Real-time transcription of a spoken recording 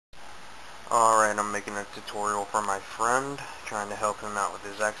Alright, I'm making a tutorial for my friend, trying to help him out with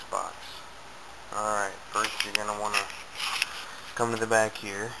his Xbox. Alright, first you're going to want to come to the back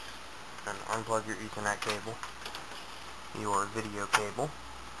here and unplug your Ethernet cable, your video cable,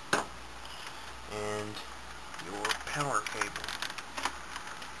 and your power cable.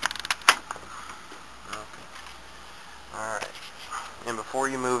 Okay. Alright, and before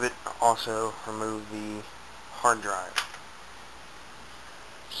you move it, also remove the hard drive.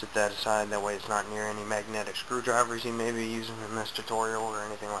 Set that aside, that way it's not near any magnetic screwdrivers you may be using in this tutorial or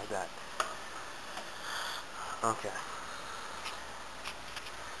anything like that. Okay.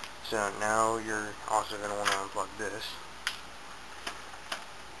 So now you're also going to want to unplug this.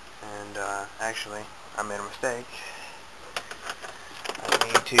 And actually, I made a mistake. I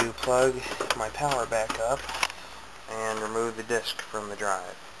need to plug my power back up and remove the disk from the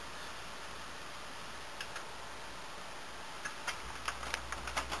drive.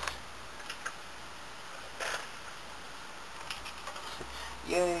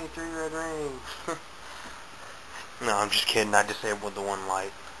 Yay, 3 red rings! No, I'm just kidding, I disabled the one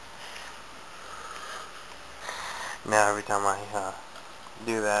light. Now every time I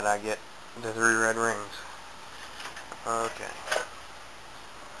do that, I get the 3 red rings. Okay.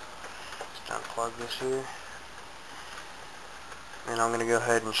 Just unplug this here. And I'm going to go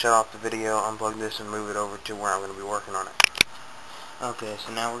ahead and shut off the video, unplug this, and move it over to where I'm going to be working on it. Okay,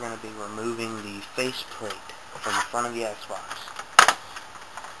 so now we're going to be removing the faceplate from the front of the Xbox.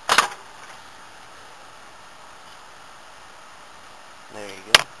 There you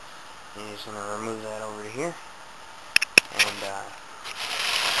go. And you're just going to remove that over to here. And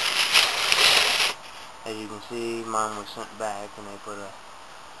as you can see, mine was sent back, and they put a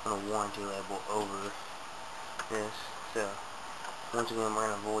little warranty label over this. So once again, we're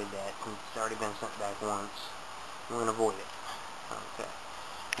going to avoid that. Since it's already been sent back once, we're going to avoid it. Okay.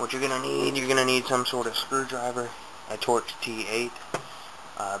 What you're going to need some sort of screwdriver, a Torx T8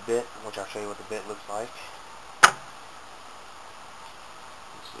 bit, which I'll show you what the bit looks like. Let's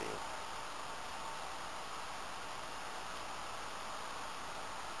see.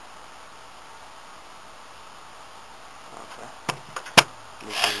 Okay.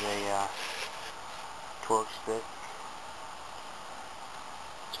 This is a Torx bit.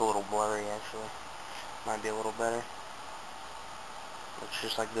 It's a little blurry actually. Might be a little better. Looks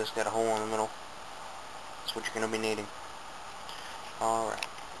just like this, got a hole in the middle. That's what you're going to be needing. Alright.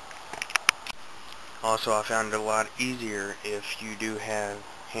 Also, I found it a lot easier if you do have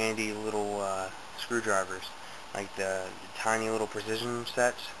handy little screwdrivers, like the tiny little precision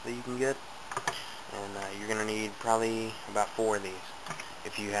sets that you can get. And you're going to need probably about 4 of these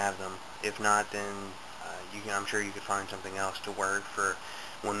if you have them. If not, then I'm sure you could find something else to work for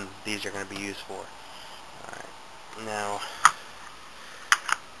when these are going to be used for. Alright, now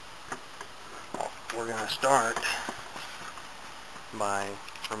we're going to start by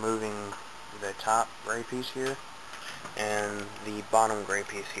removing the top gray piece here and the bottom gray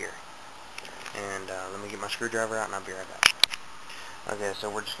piece here. And let me get my screwdriver out and I'll be right back. Okay, so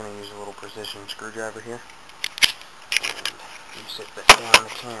we're just going to use a little precision screwdriver here. And you set that down on the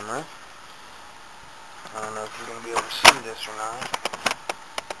camera. I don't know if you're going to be able to see this or not.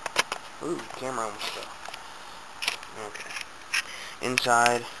 Ooh, the camera almost fell. Okay.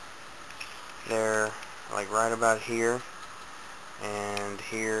 Inside, there, like right about here, and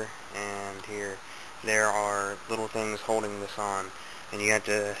here, and here, there are little things holding this on. And you have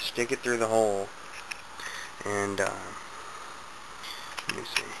to stick it through the hole. And, let me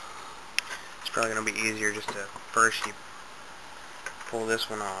see. It's probably going to be easier just to first you pull this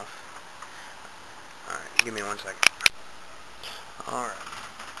one off. Alright, give me 1 second. Alright.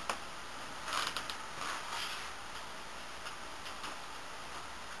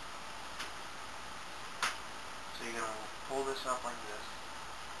 So you're going to pull this up like this.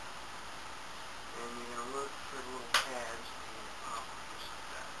 And you're going to look for the little pads and you're going to pop them just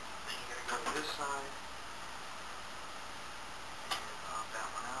like that. Then you're going to go to this side and pop that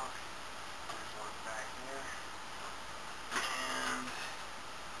one out. There's one back there. And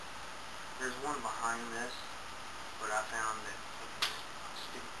there's one behind this, but I found that if you just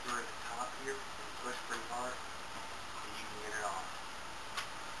stick it through at the top here and push pretty hard, then you can get it off.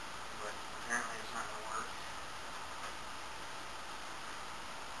 But apparently it's not going to work.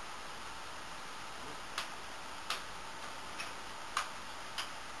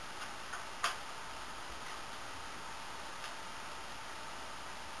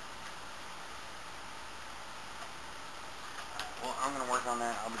 Well, I'm going to work on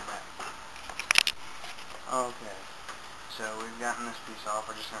that. I'll be back. Okay, so we've gotten this piece off.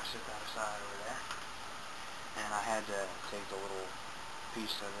 We're just going to set that aside over there. And I had to take the little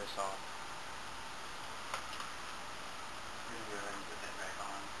piece of this off. go ahead and put that back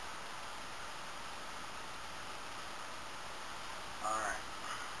on. Alright,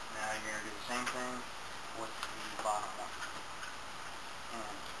 now you're going to do the same thing with the bottom one.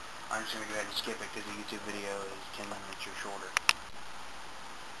 And I'm just going to go ahead and skip it because the YouTube video is 10 minutes or shorter.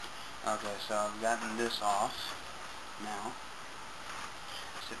 Okay, so I've gotten this off now.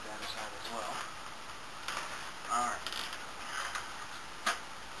 Set that aside as well. Alright.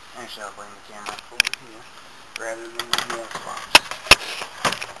 Actually, I'll bring the camera forward here rather than the Xbox.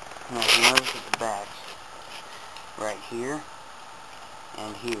 Now, if you notice at the back, right here,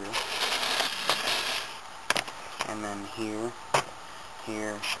 and here, and then here,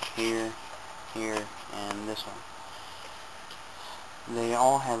 here, here, here, and this one. They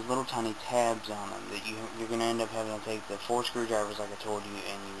all have little tiny tabs on them that you're going to end up having to take the 4 screwdrivers like I told you,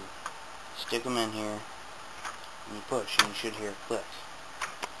 and you stick them in here, and you push, and you should hear a click.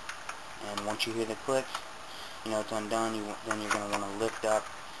 And once you hear the click, you know it's undone. Then you're going to want to lift up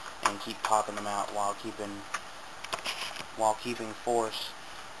and keep popping them out while keeping force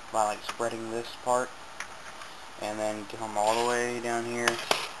by like spreading this part, and then come all the way down here,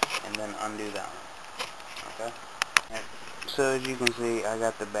 and then undo that one. Okay. So as you can see, I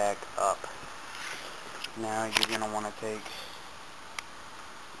got the back up. Now you're going to want to take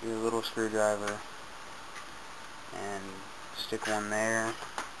your little screwdriver and stick one there.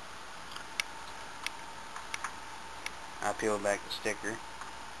 I peel back the sticker.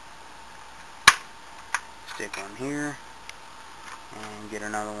 Stick one here, and get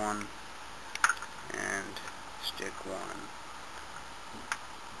another one, and stick one,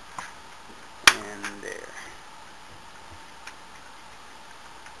 and there.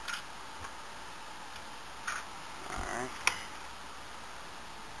 Alright.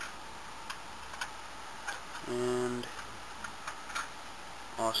 And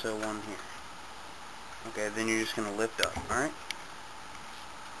also one here. Okay, then you're just going to lift up, alright?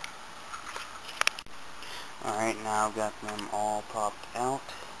 Alright, now I've got them all popped out.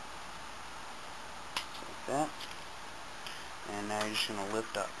 Like that. And now you're just going to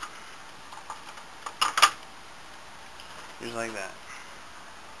lift up. Just like that.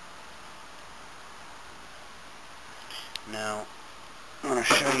 Now, I'm going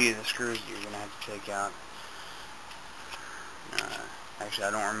to show you the screws that you're going to have to take out. Actually,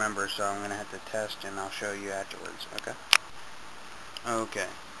 I don't remember, so I'm going to have to test and I'll show you afterwards, okay? Okay,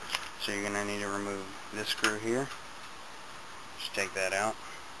 so you're going to need to remove this screw here. Just take that out.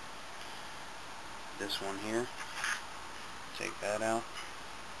 This one here. Take that out.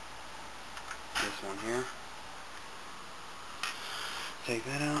 This one here. Take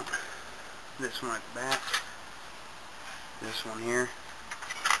that out. This one at the back. This one here.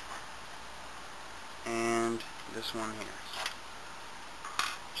 And this one here.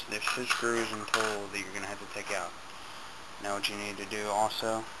 So there's 2 screws in total that you're going to have to take out. Now what you need to do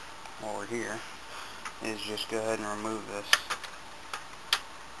also, while we're here, is just go ahead and remove this.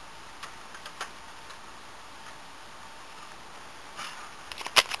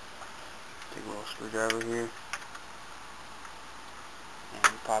 Take a little screwdriver here,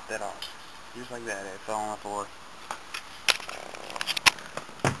 and pop that off. Just like that, it fell on the floor.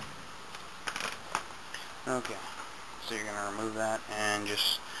 Okay, so you're going to remove that and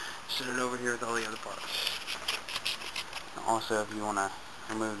just set it over here with all the other parts. Also, if you want to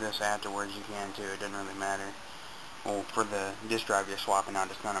remove this afterwards, you can too. It doesn't really matter. Well, for the disk drive you're swapping out,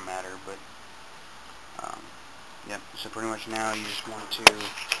 it's going to matter, but yep. So pretty much now you just want to take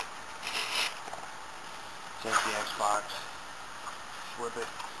the Xbox, flip it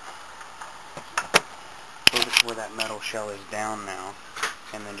to where that metal shell is down now,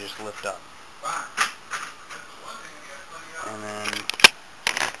 and then just lift up. And then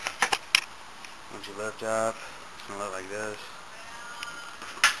once you lift up, it's going to look like this.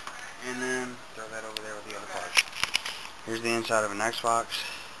 And then throw that over there with the other parts. Here's the inside of an Xbox.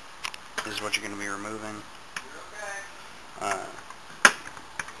 This is what you're going to be removing.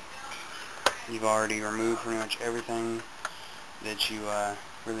 You've already removed pretty much everything that you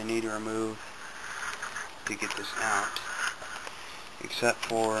really need to remove to get this out, except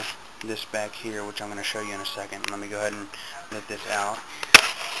for this back here, which I'm going to show you in a second. Let me go ahead and lift this out.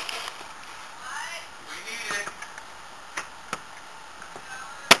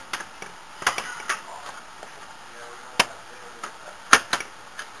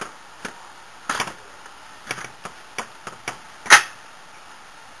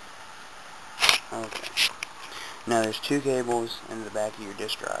 Okay. Now there's 2 cables in the back of your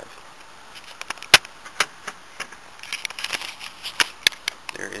disk drive.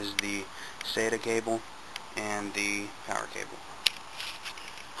 There is the SATA cable and the power cable.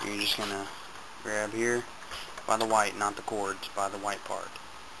 You're just going to grab here By the white, not the cords, by the white part.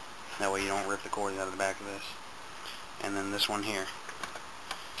 That way you don't rip the cords out of the back of this. And then this one here.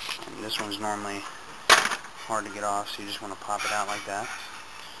 And this one's normally hard to get off, so you just want to pop it out like that.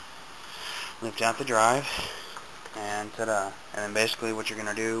 Lift out the drive, and ta-da. And then basically what you're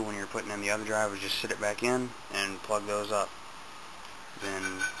going to do when you're putting in the other drive is just sit it back in and plug those up. Then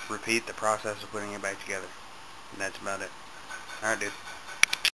repeat the process of putting it back together. That's about it. Alright, dude.